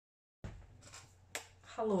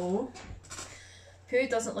Hello. Who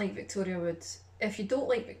doesn't like Victoria Wood? If you don't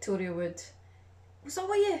like Victoria Wood, what's up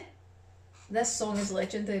with you? This song is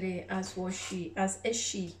legendary, as was she, as is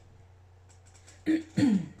she.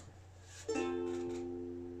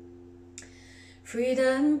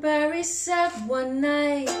 Freda and Barry sat one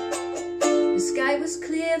night. The sky was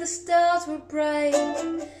clear, the stars were bright.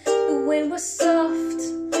 The wind was soft,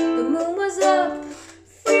 the moon was up.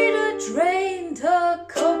 Freda drained her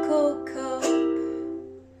cocoa cup.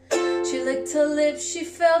 She licked her lips, she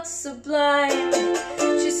felt sublime.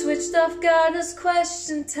 She switched off Gardner's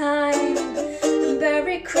question time. And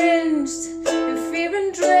Barry cringed in fear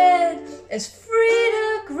and dread as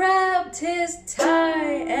Freda grabbed his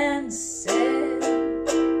tie and said,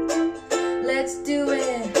 let's do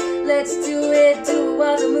it, do it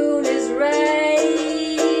while the moon is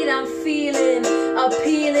right. I'm feeling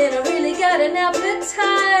appealing, I really got an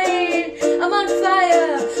appetite. I'm on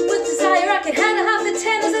fire with desire, I can handle half the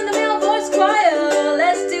tenors in the male voice choir.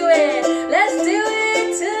 Let's do it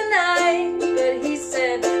tonight. But he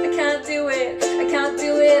said, I can't do it,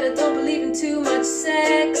 I don't believe in too much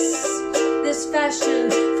sex. This fashion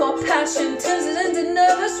for passion turns it into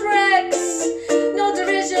nervous wrecks. No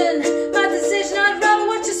derision, my decision, I'd rather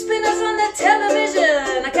watch the spinners on the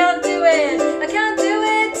television. I can't do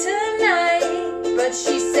it tonight. But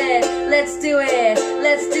she said, let's do it,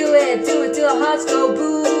 do it till our hearts go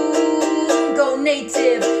boom. Go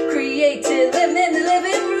native, creative, living in the living.